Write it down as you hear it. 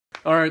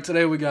All right,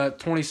 today we got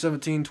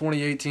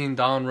 2017-2018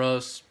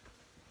 Donruss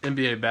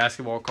NBA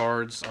basketball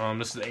cards.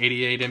 This is the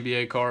 88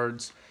 NBA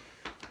cards.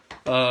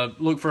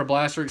 Look for a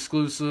blaster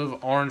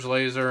exclusive, orange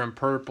laser, and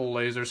purple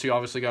laser. So you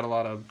obviously got a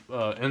lot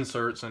of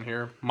inserts in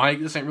here. Mike,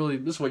 this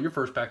is what your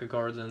first pack of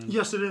cards in?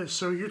 Yes, it is.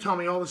 So you're telling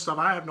me all this stuff.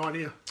 I have no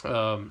idea.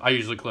 I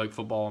usually collect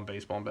football and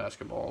baseball and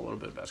basketball, a little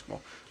bit of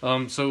basketball.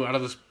 So out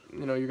of this,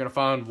 you're going to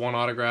find one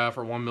autograph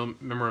or one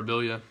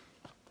memorabilia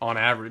on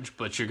average,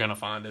 but you're going to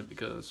find it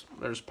because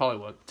there's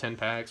probably, 10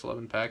 packs,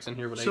 11 packs in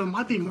here. With so it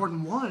might be more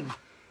than one.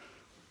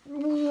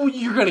 Well,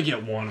 you're going to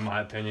get one, in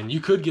my opinion.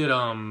 You could get...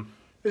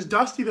 It's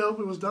Dusty, though.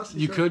 It was Dusty.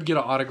 You could get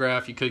an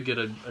autograph. You could get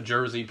a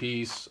jersey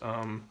piece,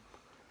 and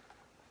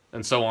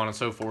so on and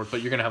so forth.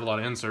 But you're going to have a lot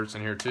of inserts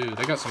in here, too.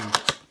 They got some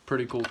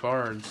pretty cool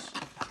cards.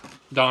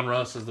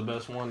 Donruss is the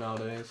best one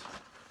nowadays.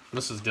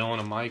 This is Dylan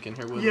and Mike in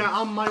here with us. Yeah,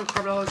 I'm Michael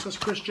Carvelis. That's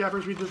Chris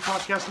Jeffers. We do the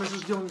podcast, and this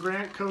is Dylan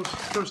Grant,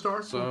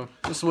 co-star. So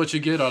this is what you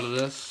get out of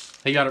this.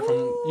 He got it from...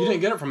 You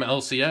didn't get it from an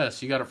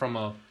LCS. You got it from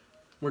a...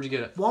 Where'd you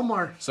get it?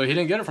 Walmart. So he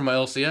didn't get it from an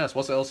LCS.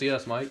 What's the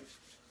LCS, Mike?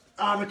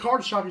 The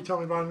card shop you tell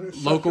me about. It.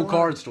 Local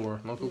card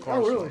store. Local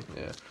card store. Oh, really?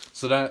 Yeah.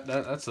 So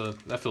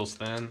that feels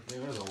thin. Yeah,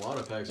 there's a lot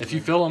of packs. If you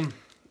fill them,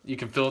 you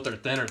can fill it. They're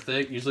thin or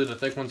thick. Usually the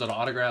thick ones are the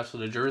autographs or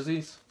the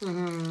jerseys.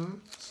 Mm-hmm.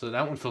 So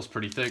that one feels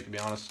pretty thick, to be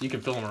honest. You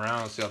can fill them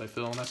around and see how they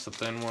feel, and that's the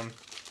thin one.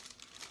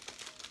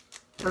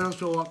 That does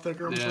feel a lot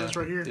thicker. I'm Yeah. this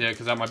right here. Yeah,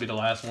 because that might be the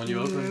last one you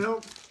open.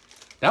 Yep.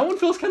 That one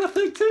feels kind of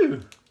thick,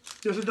 too.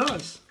 Yes, it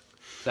does.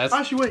 That's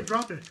Actually, wait,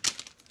 drop it.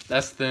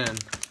 That's thin.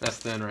 That's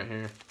thin right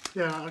here.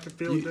 Yeah, I can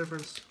feel the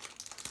difference.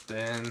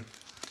 Thin.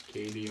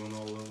 KD on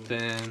all of them.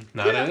 Thin.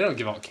 No, Yeah. they don't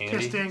give out candy.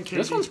 Can't stand KD.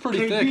 This one's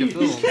pretty thick. KD. It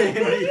feels.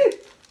 Candy.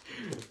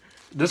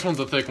 This one's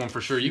a thick one for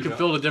sure. You can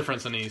feel the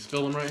difference in these.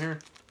 Feel them right here.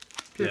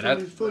 Yeah,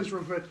 Feel these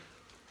real quick.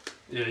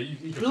 Yeah, you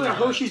can Feel like a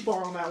Hershey's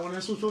bar on that one.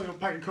 This one's feeling like a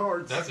pack of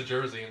cards. That's a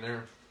jersey in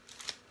there.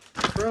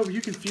 Bro, you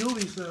can feel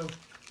these though.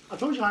 I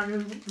told you I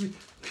can.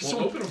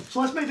 Open them. So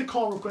let's make the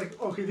call real quick.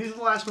 Okay, these are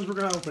the last ones we're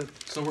gonna open.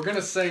 So we're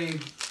gonna say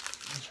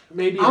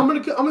maybe. I'm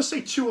gonna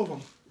say two of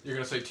them. You're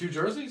gonna say 2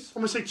 jerseys?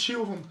 I'm gonna say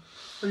two of them.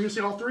 Are you gonna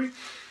say all three?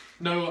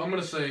 No, I'm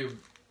gonna say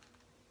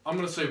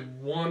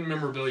 1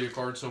 memorabilia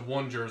card, so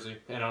 1 jersey,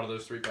 and out of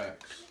those 3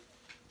 packs.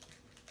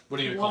 What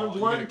do you call it?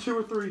 One, 2,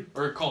 or 3.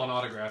 Or call an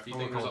autograph. You I'm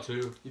think gonna there's call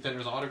 2. You think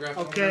there's an autograph?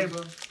 Okay, on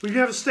those, we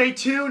have to stay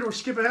tuned or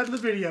skip ahead in the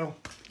video.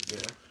 Yeah.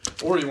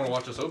 Or you want to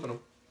watch us open them?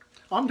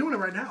 I'm doing it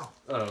right now.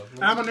 Oh.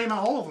 And I'm gonna name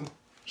out all of them.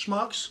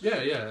 Schmucks.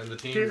 Yeah, and the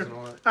teams Here. and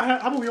all that.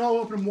 How about we all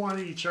open them one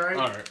each, all right?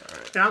 All right.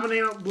 And I'm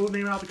gonna we'll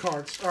name out the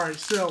cards. All right,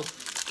 so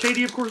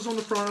KD of course is on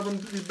the front of them.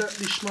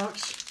 These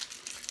schmucks.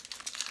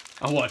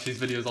 I watch these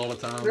videos all the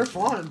time. They're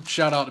fun.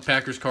 Shout out to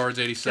Packers Cards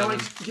 87. Now,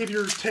 like, give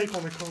your take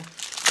on the card.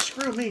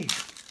 Screw me.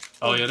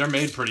 Oh yeah, they're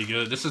made pretty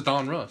good. This is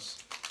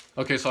Donruss.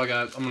 Okay, so I'm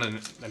gonna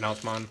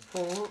announce mine.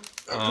 Go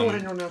ahead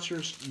and announce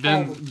yours.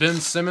 Ben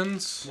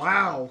Simmons,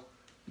 Wow.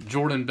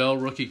 Jordan Bell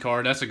rookie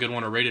card. That's a good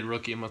one. A rated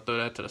rookie. I'm gonna throw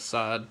that to the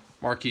side.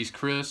 Marquise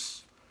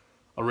Chris,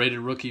 a rated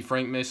rookie.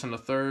 Frank Mason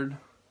III.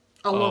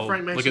 I love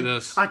Frank Mason. Look at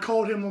this. I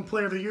called him on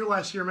Player of the Year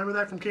last year. Remember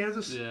that from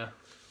Kansas? Yeah.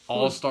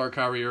 All-Star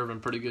Kyrie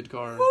Irving. Pretty good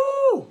card.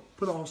 Woo!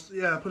 Put them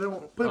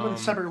in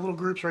separate little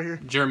groups right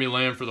here. Jeremy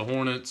Lamb for the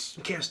Hornets.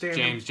 Can't stand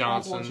James them.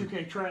 Johnson. All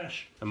 2K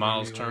trash. And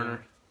Miles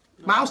Turner.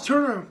 Miles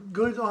Turner,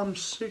 good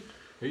sick.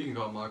 Here, you can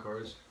call my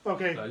cards.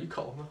 Okay, You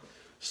call him.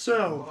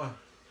 so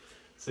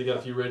So you got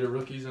a few rated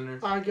rookies in there.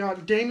 I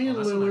got Damian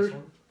That's a nice Lillard.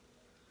 one.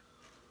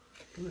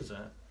 Who is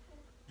that?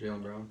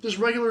 Jaylen Brown. Just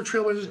regular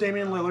Trailblazers,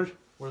 Damian Lillard.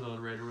 Where are the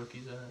rated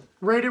rookies at?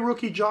 Rated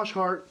rookie Josh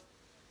Hart.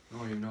 I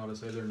don't even know how to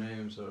say their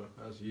name, so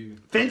that's you.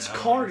 Vince Yeah, I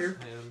don't Carter.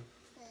 understand.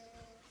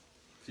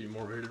 A few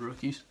more rated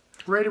rookies.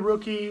 Rated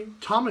rookie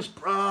Thomas.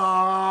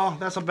 Oh,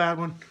 that's a bad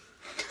one.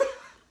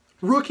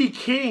 Rookie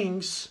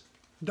Kings.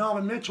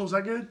 Donovan Mitchell. Is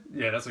that good?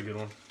 Yeah, that's a good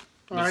one.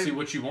 All Let's right. see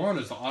what you want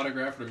is the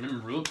autograph or the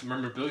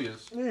memorabilia.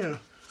 Yeah.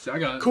 See, I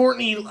got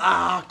Courtney.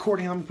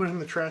 Courtney. I'm putting him in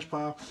the trash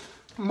pile.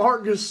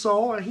 Mark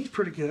Gasol. He's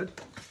pretty good.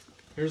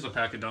 here's a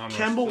pack of Donruss.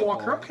 Kemba football.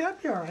 Walker. Okay,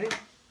 that'd be all right.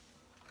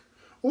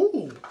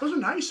 Ooh, those are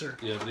nicer.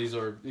 Yeah, but these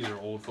are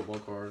old football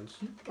cards.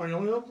 Are you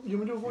want me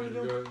to do it for you?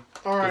 Go Dude? ahead.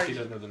 All If he right.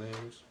 doesn't know the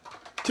names.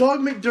 Doug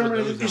Put McDermott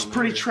those is down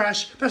pretty there.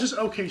 trash. That's just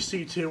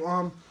OKC too.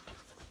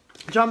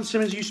 Jonathan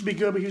Simmons used to be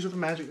good, but he's with the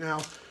Magic now.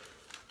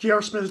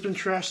 J.R. Smith has been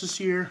trash this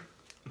year.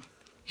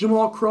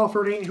 Jamal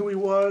Crawford ain't who he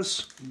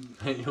was.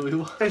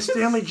 And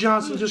Stanley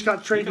Johnson just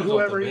got traded to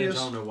whoever he I is.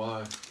 don't know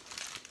why.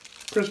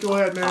 Chris, go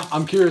ahead, man.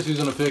 I'm curious who's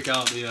gonna pick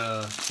out the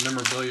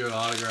memorabilia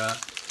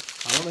autograph.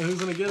 I don't know who's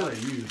gonna get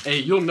it. You. Hey,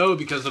 you'll know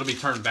because it'll be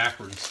turned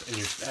backwards in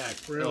your stack.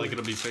 Really? Like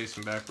it'll be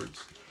facing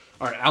backwards.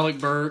 All right, Alec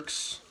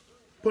Burks,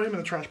 Put him in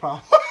the trash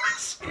pile.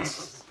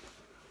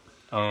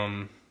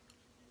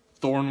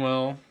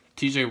 Thornwell,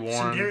 T.J.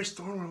 Warren, Darius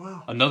Thornwell.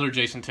 Wow. another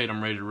Jason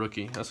Tatum rated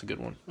rookie. That's a good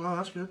one. Wow,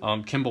 that's good.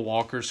 Kemba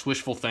Walker,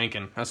 Swishful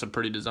Thinking. That's a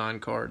pretty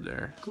designed card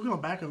there. Look on the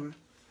back of it.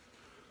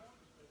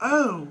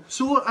 Oh,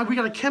 so look, we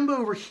got a Kemba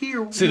over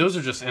here. See, those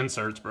are just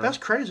inserts, bro. That's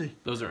crazy.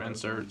 Those are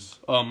inserts.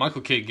 Michael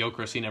Kidd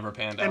Gilchrist, he never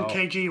panned out.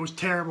 MKG was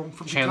terrible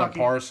from Chandler Kentucky.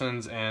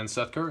 Parsons and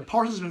Seth Curry.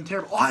 Parsons has been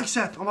terrible. Oh, I like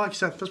Seth. I like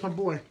Seth. That's my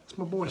boy. That's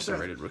my boy, That's Seth.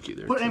 a rated rookie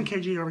there. Put too.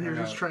 MKG over here. I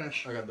He's got-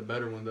 trash. I got the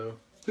better one though.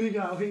 Who you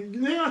got? Okay, they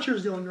not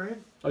yours, Dylan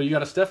Grant. Oh, you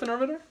got a Stephen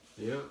over there?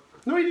 Yep.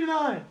 No, he did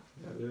not.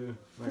 I do.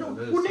 I No, got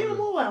this. well, name too.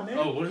 them all out, man.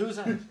 Who's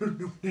that?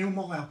 No, name them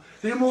all out.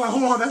 Name them all out.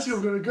 Hold on, that's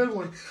gonna be a good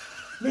one.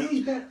 Name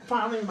these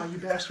Fine, name them out, you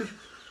bastard.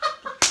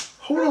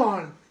 Hold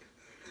on.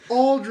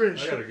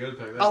 Aldridge. I got a good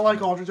pick. I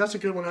like Aldridge. That's a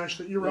good one,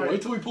 actually. You're right.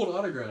 Wait till we pull the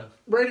autograph.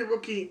 Rated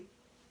rookie.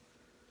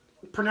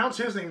 Pronounce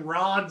his name.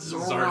 Rods.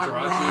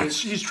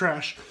 Zarate. He's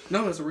trash.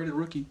 No, that's a rated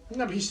rookie.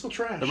 No, but he's still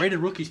trash. The rated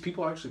rookies,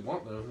 people actually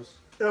want those.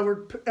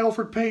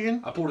 Alfred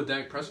Payton. I pulled a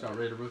Dak Prescott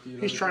rated rookie.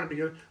 He's trying to be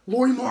good.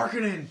 Laurie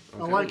Marketing.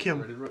 I like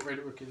him. Rated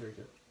rookie, there you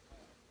go.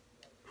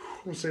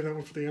 I'm going to say that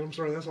one for the end. I'm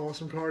sorry, that's an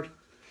awesome card.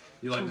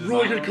 You like the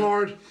Really design good on it?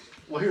 card.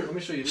 Well, here, let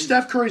me show you these.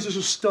 Steph Curry's just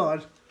a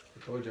stud.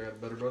 I told you I got a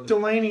better brother.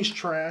 Delaney's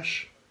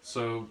trash.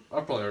 So,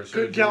 I'll probably already showed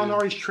Good you.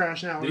 Gallinari's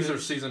trash now. These are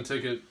season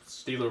ticket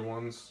Steeler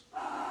ones.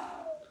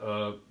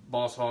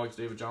 Boss Hogs,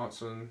 David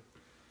Johnson.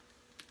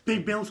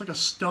 Big Ben looks like a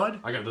stud.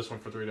 I got this one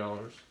for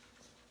 $3.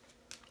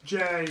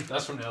 Jay.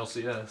 That's from the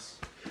LCS.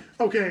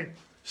 Okay,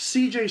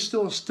 CJ's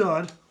still a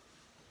stud.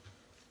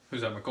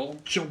 Who's that, McCollum?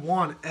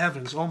 Jawan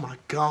Evans. Oh my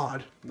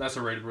God. That's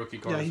a rated rookie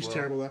card Yeah, as he's well.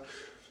 terrible though.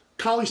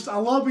 I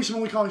love me some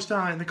Willie Cauley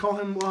Stein. They call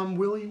him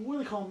Willie. What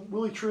do they call him?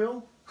 Willie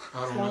Trill?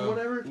 I don't Or know.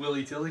 whatever.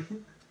 Willie Tilly.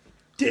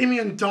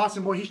 Damian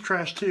Dotson, boy, he's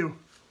trash too.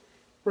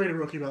 Rated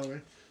rookie, by the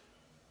way.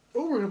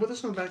 Oh, we're gonna put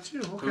this one back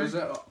too. Okay. Who's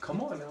that? Oh, come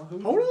on now. Who?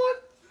 Hold on.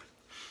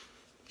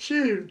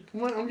 Shoot,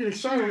 I'm getting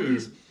excited. Shoot. With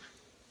these.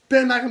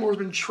 Ben McLemore's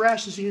been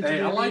trash this season.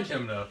 Hey, I like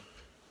him though.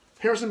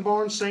 Harrison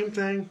Barnes, same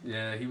thing.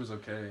 Yeah, he was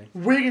okay.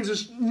 Wiggins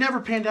has never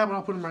panned out, but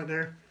I'll put him right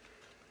there.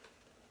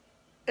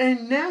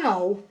 And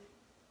now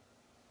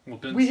Well,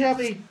 Ben we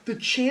have the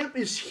champ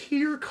is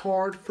here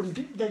card from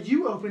that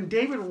you opened,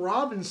 David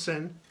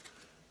Robinson.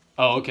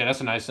 Oh, okay,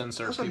 that's a nice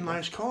insert. That's a people.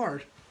 nice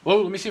card.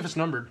 Whoa, let me see if it's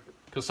numbered.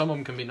 Because some of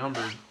them can be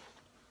numbered.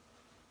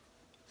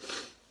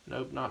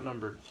 Nope, not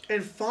numbered.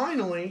 And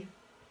finally,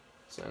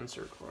 It's an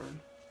insert card.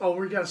 oh,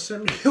 we got a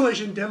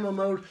simulation demo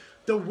mode.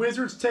 The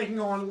Wizards taking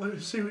on.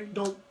 Let's see,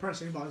 don't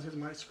press any buttons because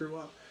it might screw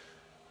up.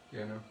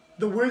 Yeah, no.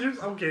 The Wizards.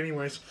 Okay,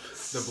 anyways.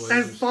 The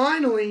And Blazers.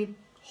 finally,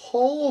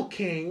 Hall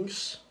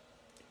Kings,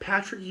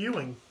 Patrick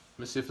Ewing. Let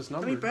me see if it's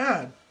Not numbered.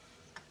 bad.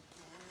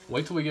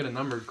 Wait till we get a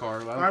numbered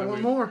card. All right,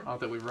 one more. I don't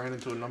think we ran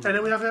into a number. And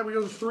then we have that. We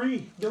go to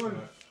 3. Dylan,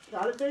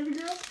 got it, baby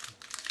girl?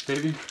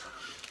 Baby.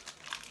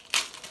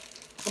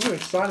 I'm really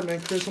excited,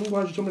 man, Chris. I'm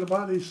glad you told me to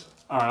buy these.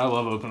 Alright, I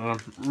love opening them.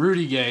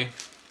 Rudy Gay.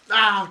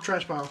 Ah,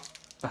 trash pile.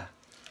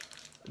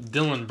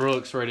 Dylan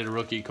Brooks rated a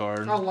rookie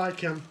card. I like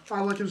him.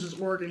 I like him since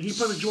Oregon. He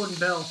played with Jordan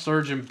Bell.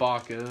 Surgeon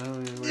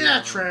Baca.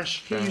 Yeah,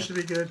 trash. He used to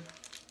be good.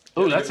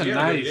 Oh, that's a He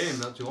had good nice. game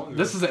not too long ago.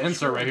 This is an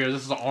insert right here.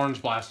 This is an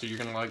orange blaster. You're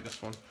gonna like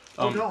this one.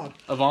 Oh, God.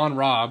 Avon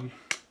Robb.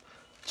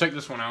 Check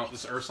this one out.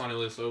 This is Ursan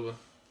Ilyasova.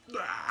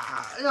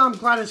 Ah, yeah, I'm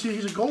glad to see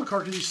he's a gold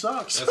card because he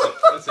sucks.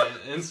 That's an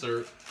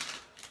insert.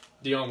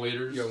 Deion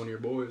Waiters, You got one of your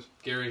boys.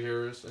 Gary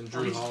Harris, and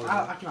Drew I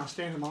Holiday. cannot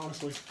stand him,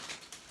 honestly.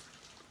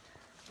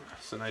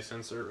 It's a nice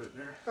insert right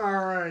there.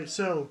 All right,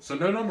 so So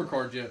no number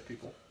cards yet,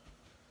 people.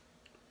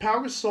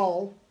 Pau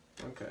Gasol.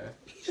 Okay.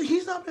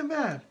 He's not been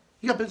bad.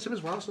 You got Ben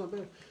Simmons. Wow, that's not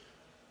bad.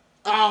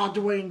 Ah,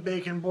 Dwayne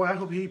Bacon. Boy, I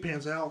hope he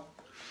pans out.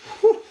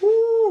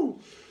 Woo-hoo!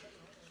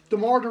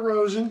 DeMar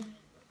DeRozan.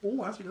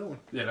 Oh, that's a good one.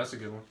 Yeah, that's a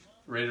good one.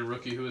 Rated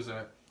rookie. Who is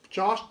that?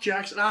 Josh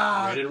Jackson.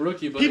 Ah, Rated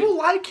rookie, buddy. people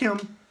like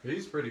him.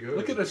 He's pretty good.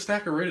 Look at the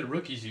stack of rated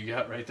rookies you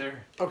got right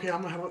there. Okay,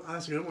 I'm gonna have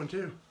that's a good one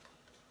too.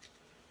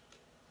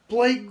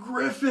 Blake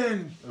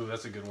Griffin, Oh,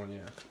 that's a good one. Yeah.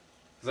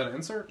 Is that an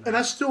insert? and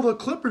that's still the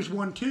Clippers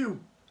one too.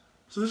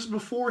 So this is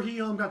before he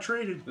got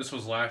traded. This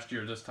was last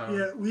year. This time.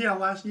 Yeah,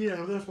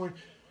 definitely.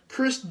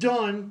 Chris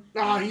Dunn.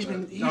 Ah, he's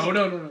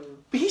No.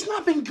 but he's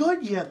not been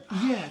good yet.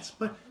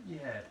 But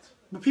Yet.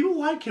 people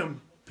like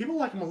him. People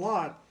like him a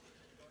lot.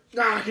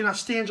 Ah, I cannot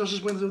stand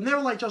Justice Winslow.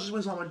 Never liked Justice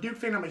Winslow. I'm a Duke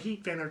fan. I'm a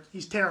Heat fan.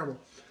 He's terrible.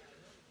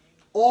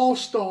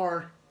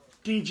 All-star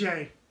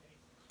DJ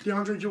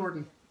DeAndre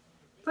Jordan.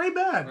 Very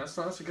bad.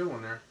 That's a good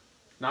one there.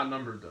 Not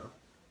numbered though.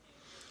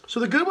 So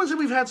the good ones that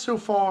we've had so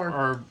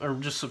far. Or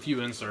just a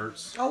few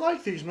inserts. I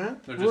like these, man.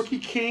 They're just- Rookie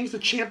Kings. The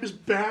champ is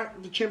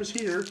back. The champ is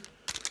here.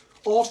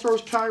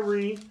 All-stars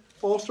Kyrie.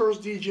 All-stars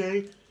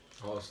DJ.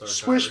 All-Star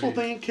Swishful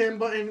Kyrie. thing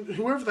Kemba. And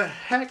whoever the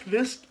heck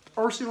this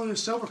Arsenal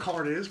Silver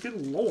card is.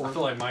 Good lord. I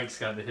feel like Mike's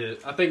got the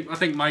hit. I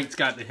think Mike's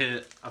got the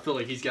hit. I feel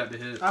like he's got the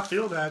hit. I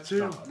feel that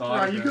too. No, All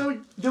right, you go.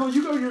 Dylan,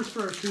 you go yours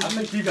first. I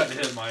think you got the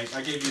hit, Mike.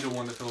 I gave you the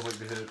one that feels like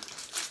the hit.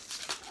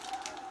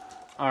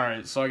 All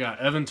right, so I got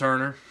Evan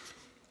Turner,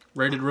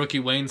 rated rookie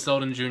Wayne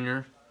Selden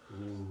Jr.,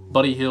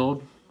 Buddy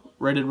Hield,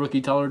 rated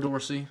rookie Tyler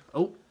Dorsey.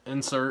 Oh,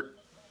 insert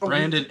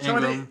Brandon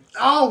Ingram.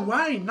 Oh,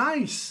 right,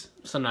 nice.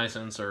 It's a nice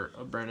insert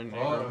of Brandon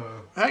Ingram.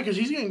 Hey, because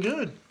he's getting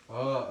good.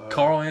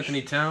 Carl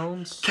Anthony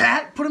Towns,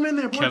 Cat, put him in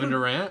there. Boy. Kevin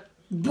Durant,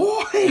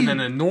 Boy! And then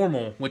a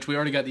normal, which we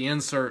already got the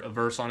insert of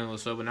Verse on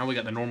Ilyasova, but now we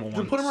got the normal Then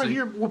one. put him right See?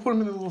 here. We'll put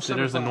him in the little See,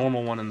 center there's the pile.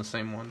 normal one and the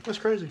same one. That's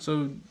crazy.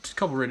 So, just a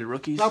couple rated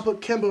rookies. I'll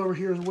put Kemba over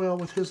here as well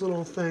with his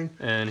little thing.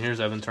 And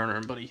here's Evan Turner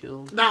and Buddy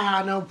Hield.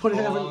 Nah, no, put All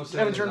I'm Evan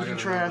saying is I Turner's got in a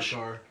trash.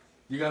 numbered card.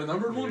 You got a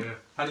numbered one? Yeah.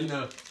 How do you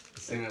know?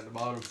 It's sitting at the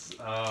bottom.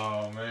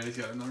 Oh, man, he's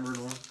got a numbered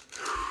one.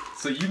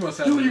 So you must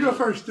have... Dylan, you go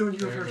first. Dylan, you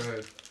go Yeah, go first.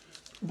 ahead.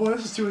 Boy,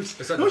 this is too It's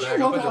exciting. at the back.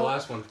 I'll put the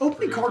last one.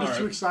 Opening for card you. is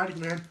too Alright. exciting,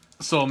 man.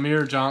 So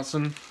Amir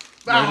Johnson,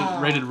 Ah.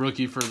 rated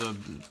rookie for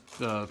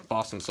the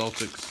Boston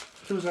Celtics.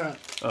 Who's that?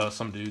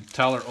 Some dude.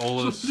 Tyler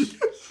Olis.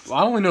 Well,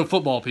 I only know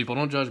football people.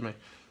 Don't judge me.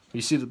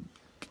 You see the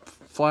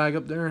flag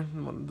up there?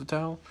 The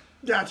towel?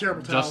 Yeah,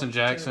 terrible towel. Justin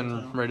Jackson,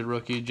 Terrible towel. rated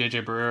rookie.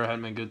 JJ Barrera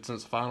hadn't been good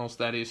since the finals.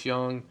 Thaddeus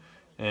Young.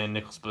 And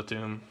Nicholas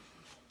Batum.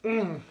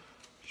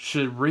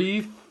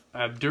 Sharif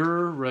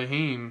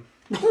Abdur-Rahim,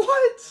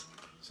 What?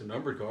 It's a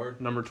numbered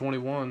card. number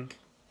 21.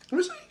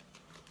 Who's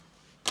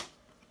he?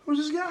 Who's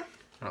this guy?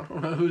 I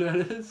don't know who that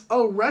is.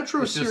 Oh,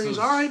 retro It's just series.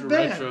 a All right,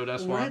 bad. retro,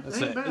 that's why. Right,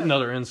 That's ain't bad.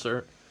 another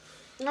insert.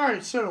 All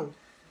right, so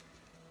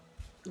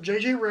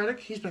JJ Redick,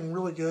 he's been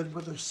really good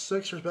with the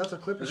Sixers, but that's a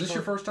Clippers. Is this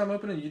your first time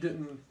opening? You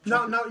didn't.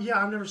 No,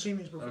 yeah, I've never seen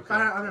these before. Okay,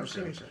 I've never okay,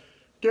 seen these. okay.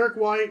 Derek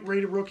White,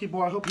 rated rookie.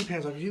 Boy, I hope he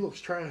pans out because he looks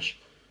trash.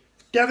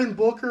 Devin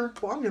Booker.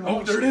 Well, I'm gonna.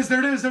 Oh, there it is. There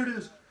it is. There it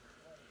is.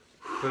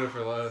 Put it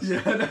for last. Yeah,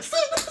 that's it.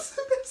 That's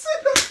it.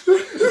 That's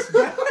it. It's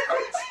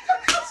backwards.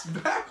 It's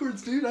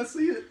backwards, dude. I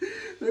see it.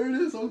 There it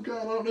is. Oh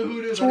God, I don't know who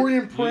it is. Torian You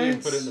didn't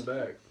Prince. put it in the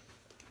back.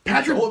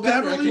 Patrick Hold it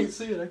back, I Beverly. can't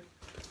see it.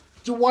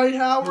 Dwight Who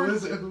Howard.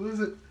 is it? Who is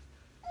it?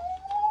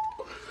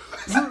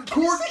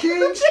 Court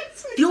King.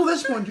 Feel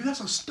this one, dude. That's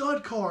a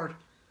stud card.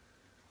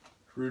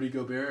 Rudy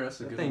Gobert. That's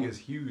a That good thing one. is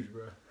huge,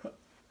 bro.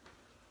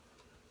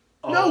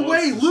 Oh, No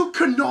way, that's- Luke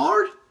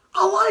Kennard.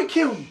 I like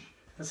him.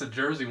 That's a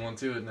jersey one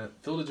too, isn't it?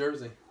 Fill the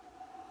jersey.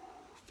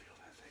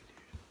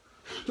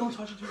 Don't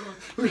touch it too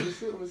much.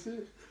 What's it? What's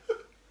it?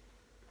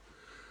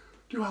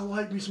 Dude, I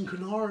like me some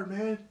Kennard,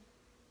 man.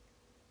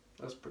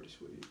 That's pretty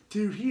sweet.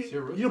 Dude, he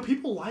a rookie? you know,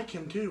 people like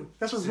him too.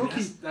 That's a See,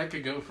 rookie. that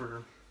could go for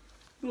a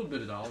little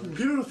bit of dollars.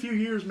 Give it a few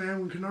years, man.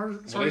 When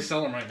Kennard. Well, they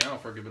sell them right now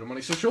for a good bit of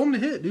money. So show them the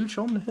hit, dude.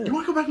 Show them the hit. You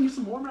want to go back and get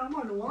some more, man? I'm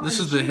not gonna lie. This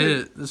is the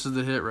hit. This is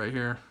the hit right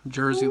here.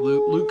 Jersey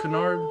Luke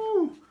Kennard.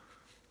 Ooh,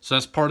 So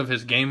that's part of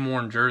his game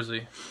worn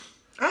jersey.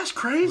 that's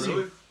crazy.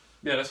 Really?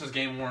 Yeah, that's his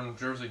game worn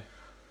jersey.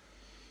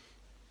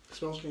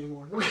 Smells game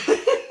more.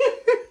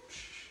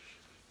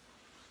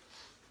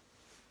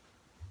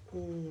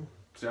 Ooh.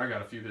 See, I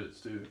got a few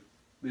hits too.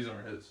 These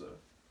aren't hits though.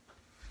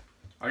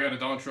 I got a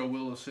Dontrell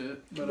Willis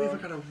hit. I believe I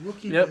got a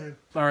rookie, Yep. man.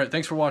 All right.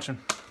 Thanks for watching.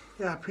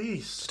 Yeah,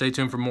 peace. Stay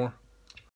tuned for more.